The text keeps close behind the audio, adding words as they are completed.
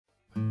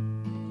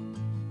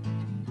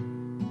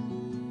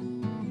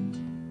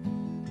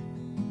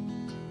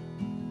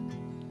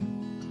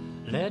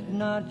Let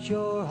not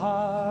your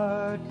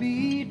heart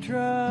be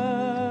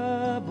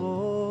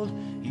troubled.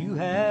 You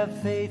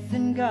have faith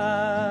in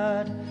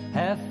God,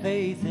 have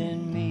faith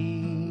in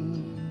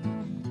me.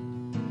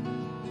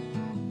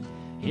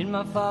 In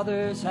my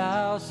Father's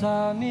house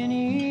are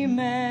many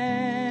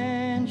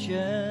mansions,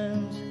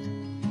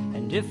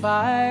 and if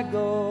I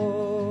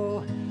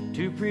go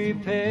to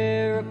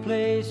prepare a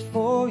place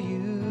for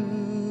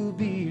you,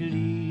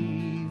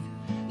 believe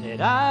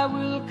that I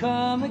will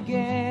come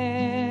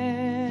again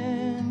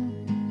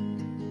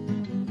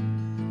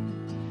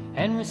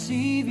and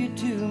receive you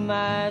to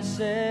myself.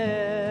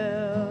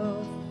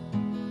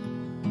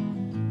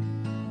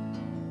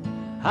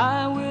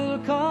 I will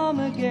come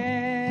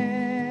again.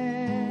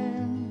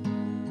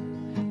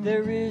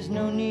 There is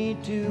no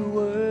need to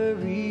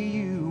worry,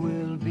 you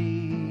will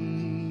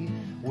be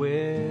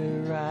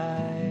where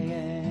I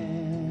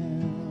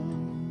am.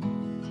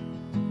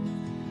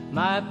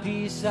 My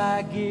peace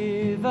I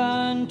give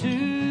unto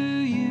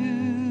you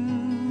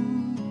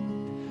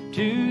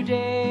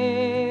today.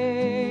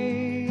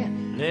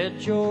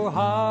 Let your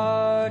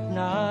heart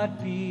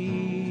not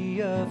be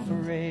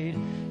afraid.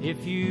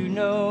 If you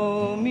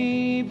know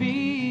me,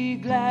 be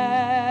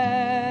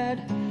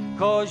glad,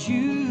 'cause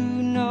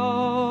you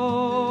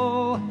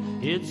know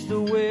it's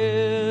the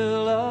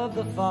will of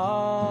the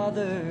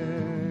Father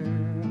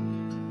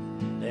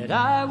that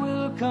I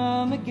will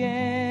come again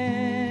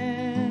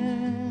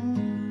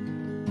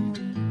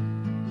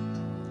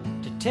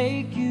to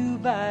take you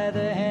by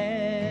the hand.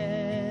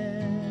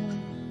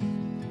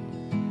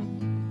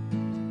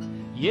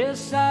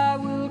 Yes, I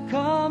will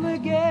come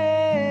again,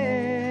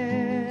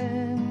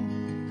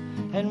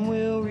 and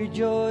we'll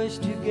rejoice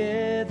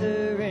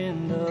together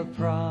in the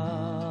promised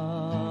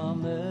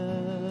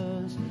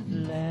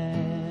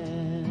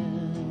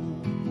land.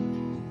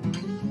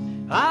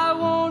 I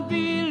won't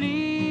be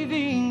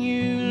leaving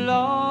you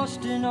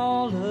lost and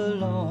all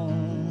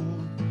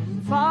alone.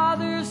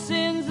 Father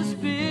sends the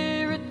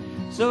Spirit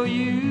so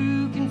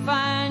you can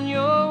find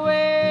your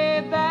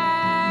way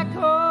back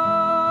home.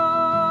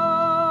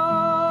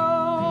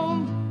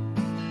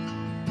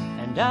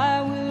 And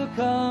I will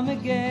come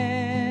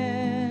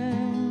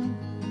again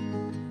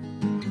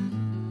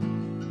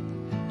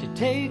to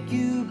take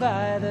you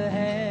by the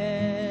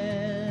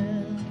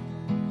hand.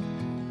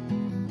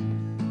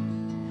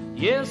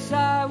 Yes,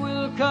 I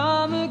will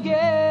come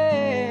again,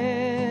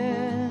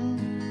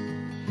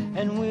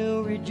 and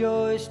we'll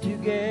rejoice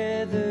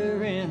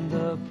together in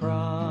the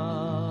promised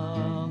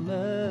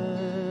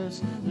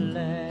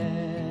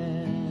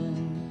land.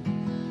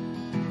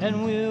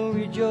 And we'll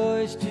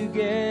rejoice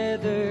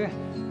together,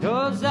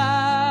 'cause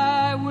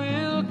I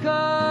will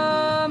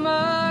come